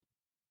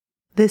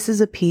This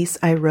is a piece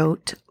I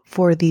wrote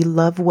for the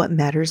Love What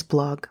Matters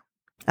blog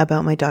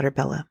about my daughter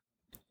Bella.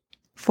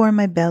 For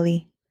my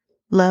belly,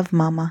 love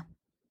mama.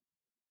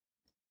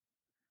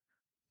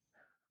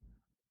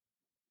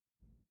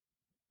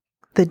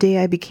 The day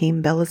I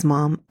became Bella's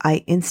mom,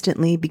 I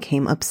instantly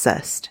became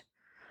obsessed.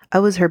 I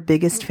was her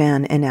biggest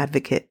fan and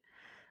advocate.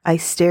 I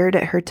stared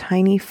at her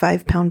tiny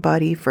 5-pound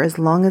body for as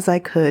long as I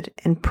could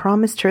and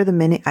promised her the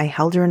minute I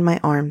held her in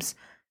my arms,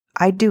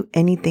 I'd do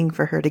anything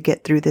for her to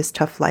get through this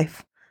tough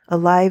life,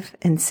 alive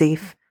and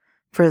safe,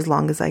 for as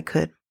long as I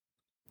could.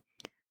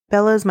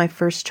 Bella is my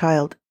first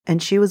child,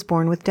 and she was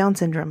born with Down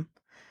syndrome.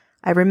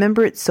 I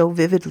remember it so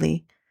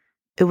vividly.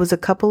 It was a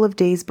couple of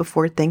days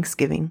before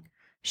Thanksgiving.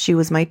 She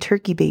was my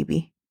turkey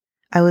baby.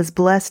 I was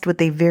blessed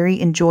with a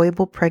very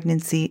enjoyable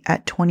pregnancy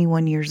at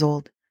 21 years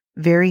old,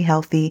 very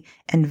healthy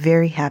and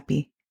very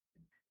happy.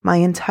 My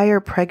entire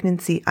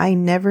pregnancy, I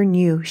never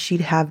knew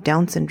she'd have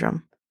Down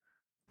syndrome.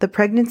 The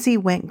pregnancy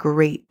went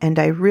great, and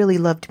I really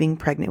loved being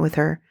pregnant with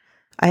her.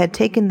 I had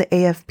taken the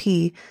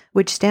AFP,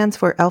 which stands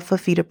for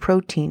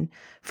alpha-fetoprotein,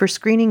 for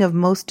screening of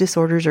most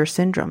disorders or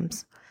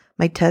syndromes.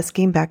 My test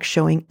came back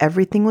showing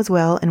everything was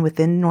well and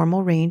within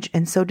normal range,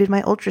 and so did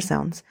my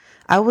ultrasounds.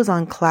 I was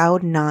on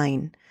cloud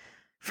 9.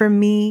 For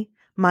me,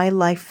 my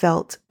life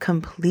felt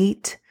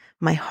complete.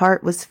 My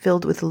heart was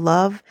filled with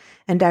love,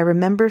 and I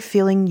remember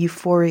feeling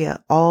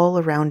euphoria all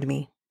around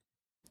me.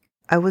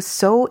 I was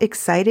so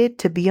excited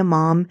to be a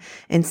mom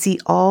and see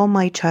all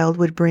my child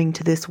would bring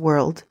to this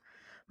world.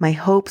 My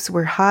hopes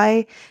were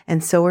high,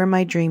 and so were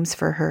my dreams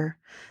for her.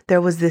 There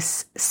was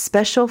this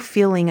special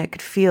feeling I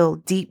could feel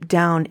deep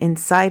down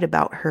inside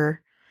about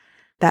her.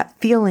 That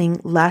feeling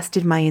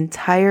lasted my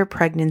entire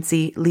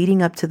pregnancy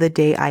leading up to the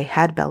day I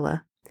had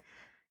Bella.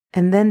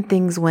 And then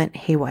things went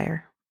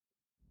haywire.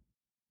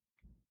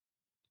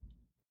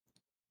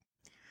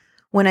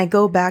 When I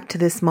go back to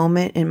this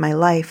moment in my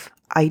life,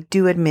 I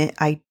do admit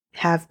I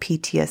have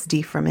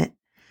PTSD from it.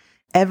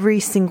 Every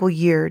single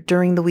year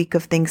during the week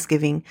of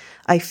Thanksgiving,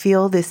 I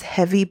feel this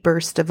heavy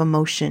burst of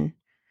emotion.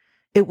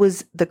 It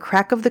was the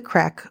crack of the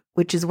crack,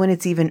 which is when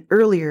it's even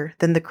earlier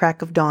than the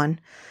crack of dawn,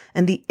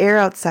 and the air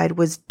outside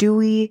was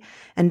dewy,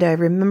 and I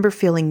remember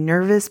feeling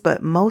nervous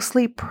but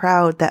mostly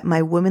proud that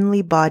my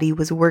womanly body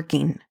was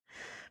working.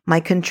 My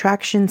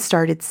contractions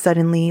started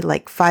suddenly,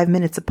 like 5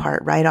 minutes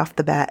apart right off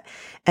the bat,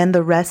 and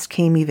the rest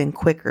came even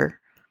quicker.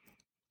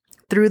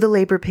 Through the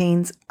labor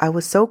pains, I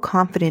was so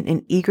confident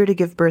and eager to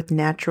give birth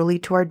naturally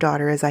to our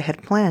daughter as I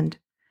had planned.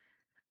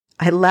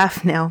 I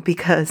laugh now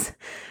because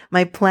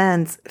my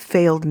plans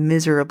failed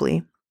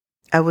miserably.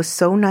 I was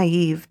so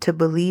naive to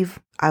believe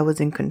I was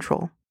in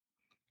control.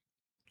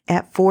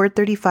 At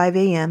 4:35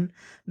 a.m.,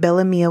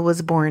 Bella Mia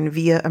was born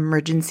via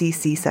emergency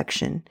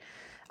C-section.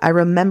 I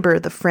remember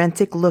the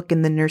frantic look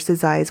in the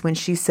nurse's eyes when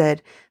she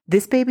said,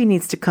 "This baby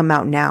needs to come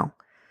out now."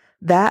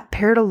 That,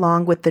 paired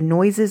along with the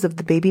noises of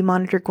the baby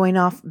monitor going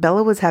off,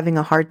 Bella was having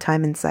a hard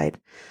time inside.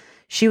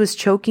 She was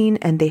choking,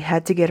 and they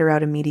had to get her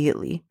out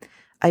immediately.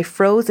 I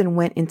froze and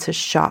went into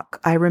shock.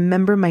 I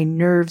remember my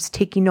nerves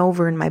taking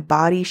over and my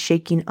body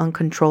shaking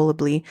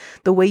uncontrollably,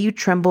 the way you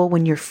tremble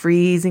when you're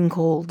freezing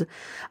cold.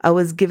 I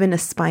was given a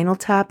spinal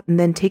tap and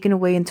then taken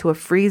away into a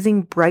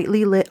freezing,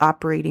 brightly lit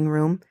operating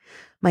room.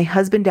 My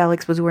husband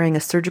Alex was wearing a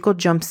surgical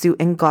jumpsuit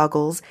and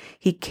goggles.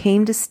 He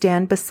came to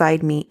stand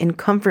beside me and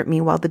comfort me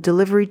while the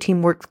delivery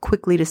team worked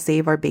quickly to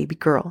save our baby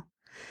girl.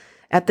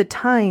 At the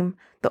time,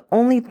 the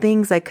only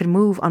things I could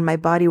move on my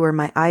body were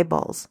my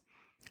eyeballs.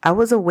 I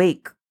was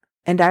awake,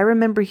 and I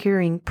remember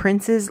hearing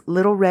Prince's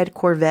Little Red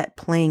Corvette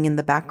playing in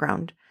the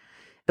background.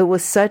 It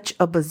was such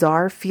a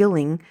bizarre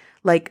feeling,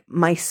 like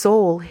my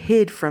soul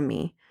hid from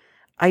me.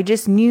 I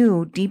just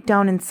knew deep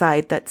down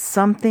inside that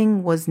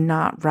something was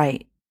not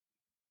right.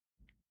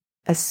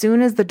 As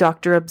soon as the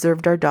doctor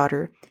observed our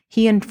daughter,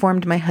 he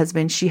informed my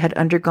husband she had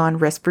undergone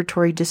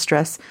respiratory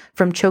distress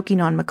from choking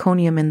on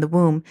meconium in the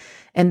womb,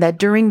 and that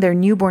during their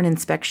newborn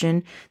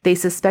inspection, they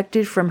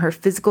suspected from her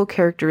physical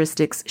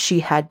characteristics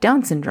she had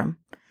Down syndrome.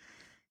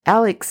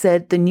 Alex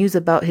said the news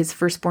about his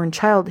firstborn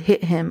child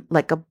hit him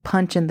like a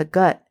punch in the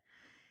gut.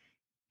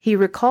 He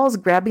recalls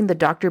grabbing the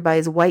doctor by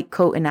his white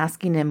coat and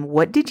asking him,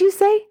 "What did you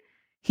say?"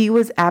 He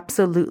was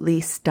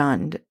absolutely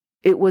stunned.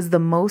 It was the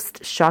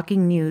most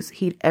shocking news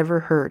he'd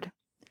ever heard.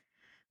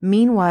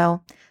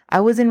 Meanwhile, I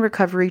was in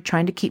recovery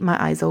trying to keep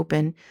my eyes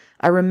open.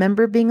 I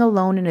remember being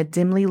alone in a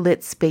dimly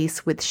lit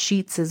space with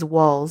sheets as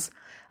walls.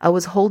 I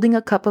was holding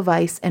a cup of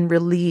ice and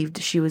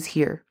relieved she was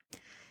here.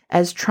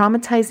 As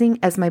traumatizing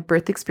as my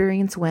birth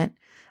experience went,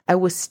 I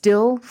was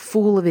still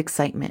full of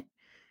excitement.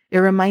 It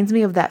reminds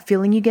me of that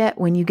feeling you get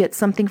when you get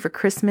something for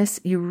Christmas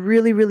you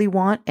really, really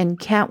want and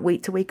can't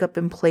wait to wake up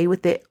and play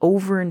with it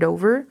over and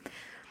over.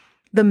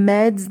 The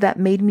meds that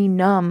made me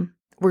numb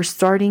were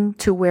starting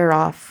to wear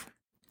off.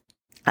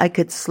 I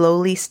could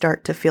slowly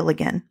start to feel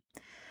again.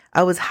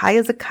 I was high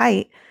as a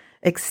kite,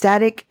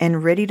 ecstatic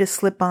and ready to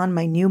slip on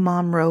my new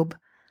mom robe.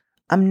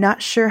 I'm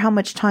not sure how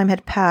much time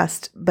had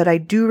passed, but I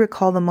do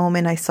recall the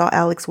moment I saw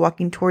Alex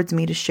walking towards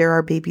me to share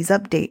our baby's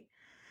update.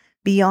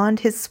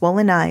 Beyond his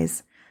swollen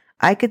eyes,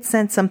 I could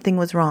sense something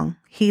was wrong.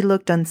 He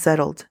looked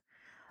unsettled.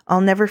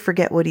 I'll never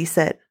forget what he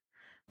said.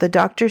 The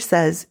doctor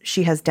says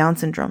she has Down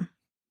syndrome.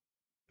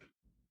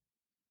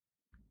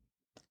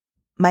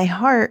 My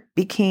heart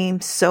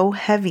became so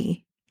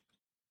heavy.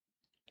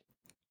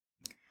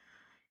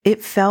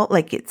 It felt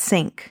like it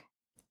sank.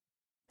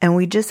 And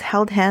we just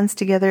held hands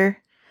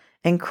together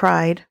and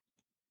cried.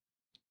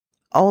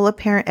 All a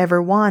parent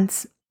ever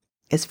wants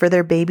is for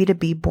their baby to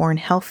be born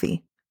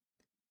healthy.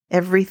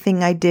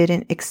 Everything I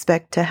didn't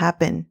expect to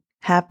happen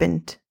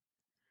happened.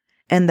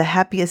 And the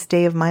happiest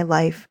day of my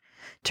life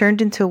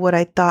turned into what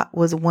I thought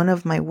was one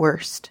of my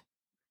worst.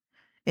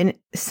 And it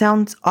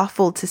sounds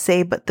awful to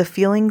say, but the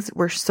feelings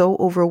were so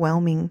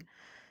overwhelming.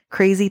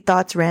 Crazy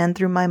thoughts ran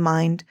through my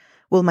mind.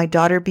 Will my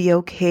daughter be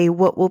okay?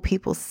 What will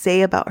people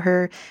say about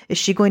her? Is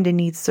she going to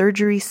need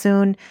surgery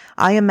soon?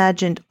 I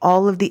imagined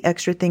all of the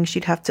extra things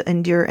she'd have to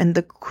endure and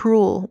the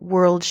cruel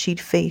world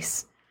she'd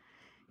face.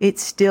 It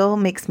still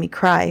makes me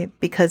cry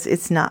because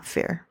it's not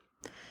fair.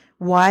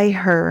 Why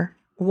her?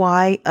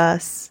 Why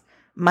us?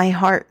 My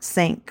heart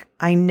sank.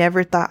 I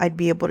never thought I'd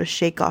be able to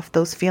shake off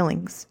those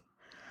feelings.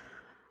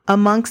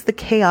 Amongst the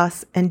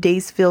chaos and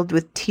days filled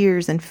with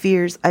tears and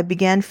fears, I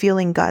began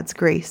feeling God's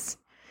grace.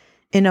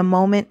 In a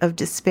moment of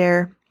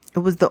despair, it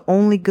was the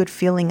only good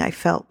feeling I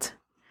felt.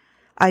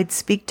 I'd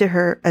speak to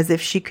her as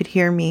if she could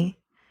hear me.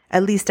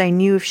 At least I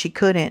knew if she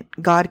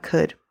couldn't, God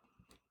could.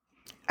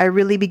 I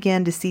really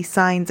began to see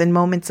signs and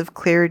moments of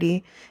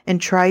clarity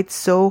and tried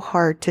so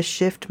hard to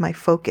shift my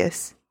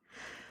focus.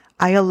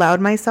 I allowed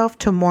myself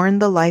to mourn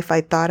the life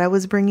I thought I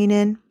was bringing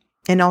in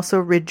and also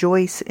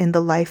rejoice in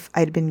the life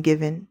I'd been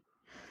given.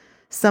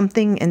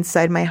 Something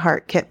inside my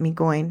heart kept me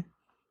going.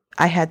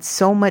 I had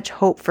so much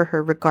hope for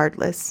her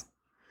regardless.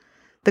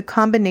 The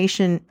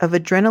combination of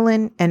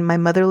adrenaline and my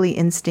motherly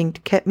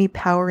instinct kept me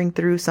powering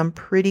through some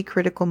pretty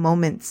critical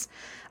moments.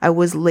 I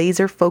was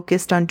laser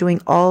focused on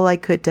doing all I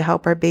could to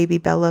help our baby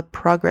Bella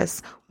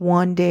progress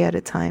one day at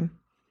a time.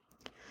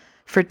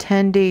 For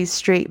 10 days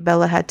straight,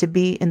 Bella had to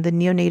be in the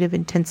neonatal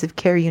intensive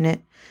care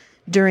unit.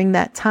 During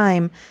that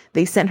time,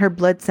 they sent her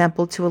blood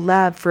sample to a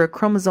lab for a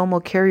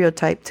chromosomal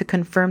karyotype to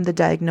confirm the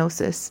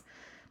diagnosis.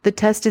 The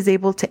test is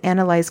able to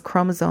analyze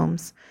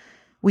chromosomes.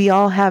 We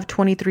all have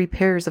 23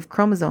 pairs of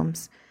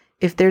chromosomes.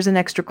 If there's an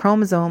extra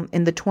chromosome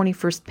in the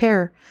 21st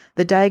pair,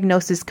 the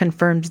diagnosis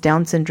confirms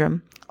Down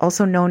syndrome,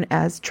 also known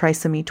as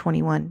trisomy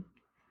 21.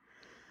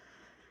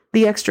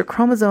 The extra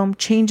chromosome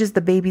changes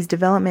the baby's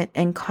development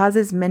and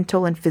causes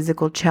mental and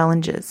physical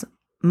challenges.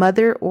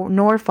 Mother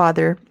nor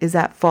father is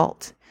at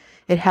fault.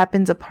 It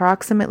happens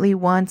approximately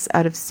once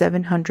out of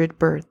 700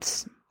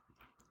 births.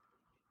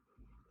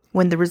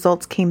 When the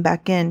results came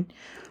back in,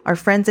 our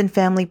friends and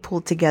family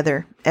pulled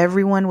together.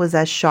 Everyone was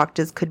as shocked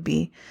as could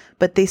be,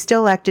 but they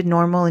still acted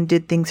normal and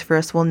did things for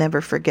us we'll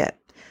never forget.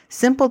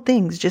 Simple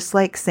things, just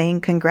like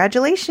saying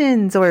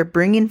congratulations or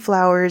bringing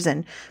flowers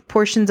and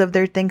portions of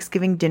their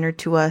Thanksgiving dinner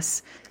to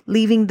us.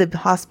 Leaving the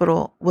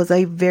hospital was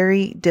a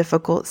very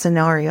difficult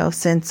scenario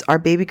since our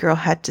baby girl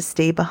had to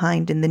stay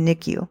behind in the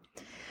NICU.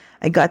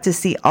 I got to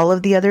see all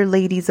of the other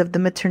ladies of the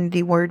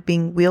maternity ward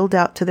being wheeled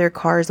out to their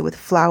cars with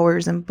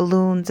flowers and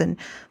balloons and,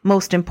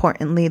 most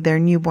importantly, their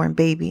newborn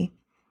baby.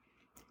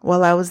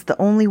 While I was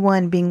the only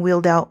one being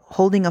wheeled out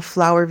holding a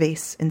flower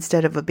vase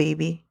instead of a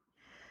baby.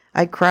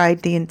 I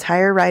cried the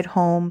entire ride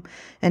home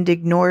and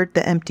ignored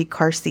the empty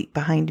car seat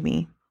behind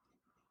me.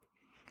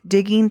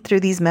 Digging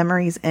through these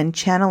memories and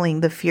channeling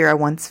the fear I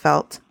once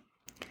felt,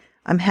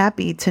 I'm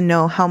happy to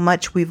know how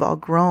much we've all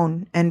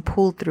grown and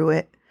pulled through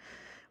it.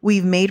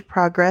 We've made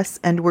progress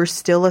and we're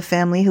still a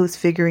family who's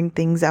figuring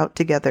things out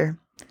together,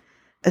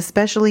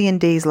 especially in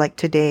days like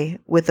today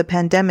with the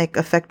pandemic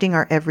affecting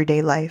our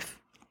everyday life.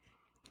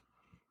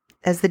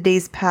 As the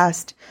days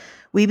passed,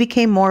 we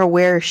became more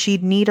aware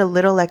she'd need a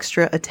little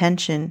extra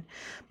attention,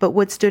 but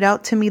what stood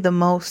out to me the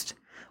most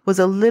was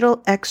a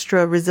little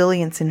extra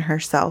resilience in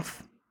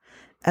herself.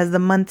 As the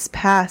months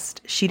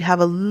passed, she'd have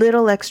a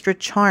little extra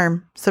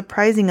charm,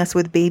 surprising us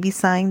with baby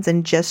signs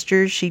and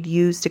gestures she'd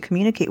use to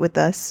communicate with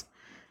us.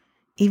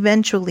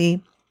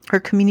 Eventually, her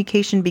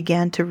communication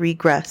began to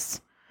regress.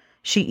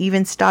 She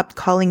even stopped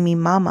calling me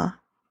Mama.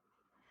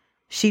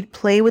 She'd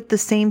play with the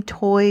same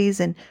toys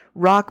and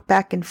rock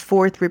back and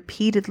forth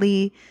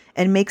repeatedly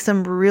and make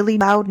some really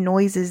loud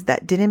noises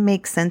that didn't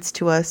make sense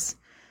to us.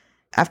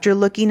 After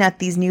looking at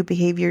these new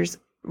behaviors,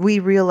 we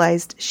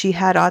realized she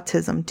had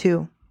autism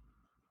too.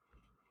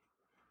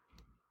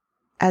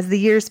 As the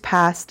years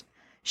passed,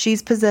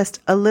 she's possessed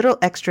a little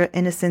extra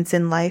innocence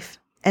in life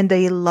and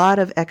a lot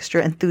of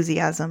extra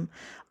enthusiasm,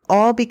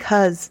 all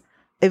because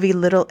of a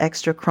little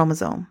extra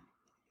chromosome.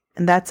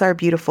 And that's our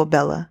beautiful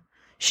Bella.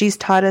 She's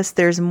taught us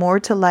there's more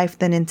to life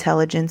than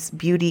intelligence,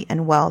 beauty,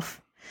 and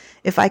wealth.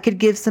 If I could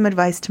give some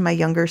advice to my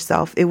younger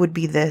self, it would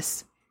be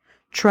this.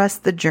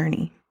 Trust the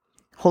journey.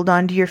 Hold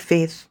on to your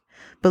faith.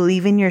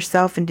 Believe in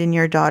yourself and in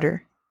your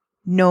daughter.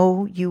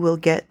 Know you will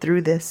get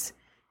through this.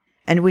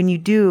 And when you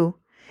do,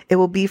 it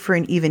will be for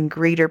an even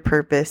greater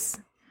purpose.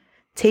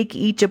 Take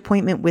each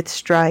appointment with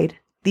stride.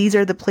 These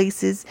are the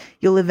places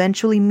you'll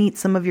eventually meet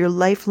some of your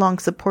lifelong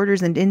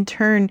supporters, and in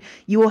turn,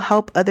 you will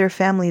help other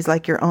families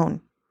like your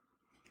own.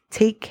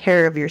 Take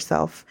care of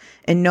yourself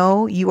and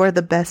know you are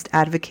the best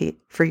advocate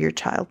for your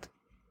child.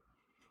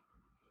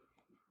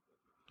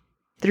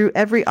 Through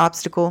every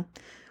obstacle,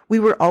 we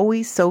were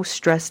always so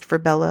stressed for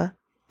Bella,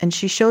 and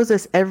she shows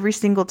us every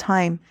single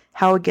time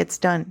how it gets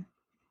done.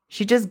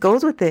 She just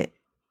goes with it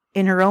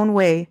in her own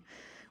way.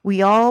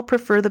 We all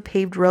prefer the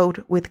paved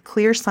road with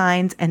clear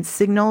signs and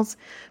signals,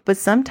 but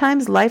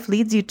sometimes life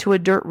leads you to a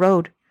dirt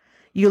road.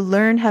 You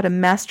learn how to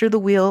master the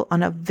wheel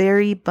on a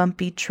very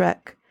bumpy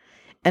trek.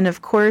 And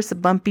of course,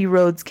 bumpy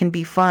roads can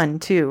be fun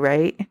too,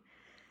 right?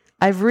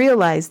 I've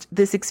realized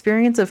this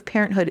experience of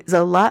parenthood is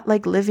a lot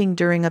like living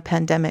during a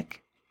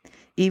pandemic.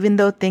 Even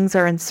though things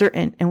are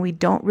uncertain and we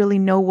don't really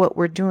know what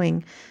we're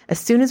doing, as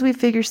soon as we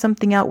figure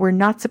something out, we're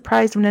not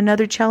surprised when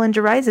another challenge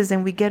arises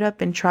and we get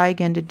up and try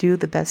again to do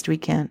the best we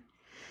can.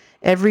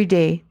 Every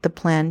day, the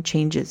plan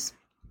changes.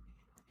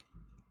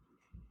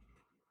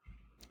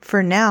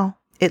 For now,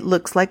 it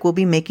looks like we'll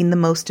be making the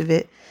most of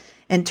it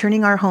and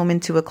turning our home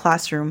into a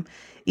classroom,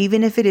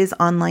 even if it is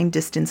online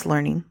distance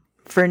learning.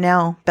 For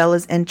now,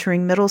 Bella's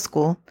entering middle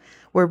school.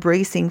 We're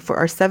bracing for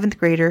our 7th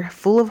grader,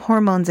 full of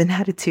hormones and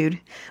attitude.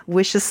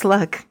 Wish us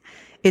luck.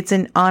 It's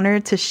an honor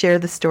to share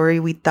the story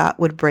we thought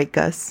would break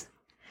us.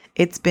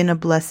 It's been a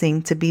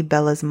blessing to be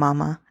Bella's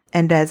mama,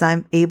 and as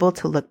I'm able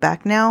to look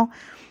back now,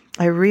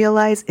 I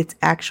realize it's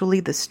actually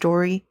the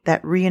story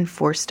that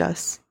reinforced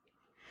us.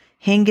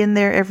 Hang in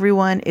there,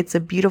 everyone. It's a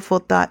beautiful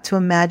thought to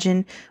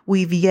imagine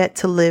we've yet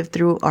to live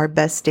through our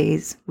best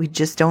days. We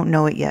just don't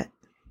know it yet.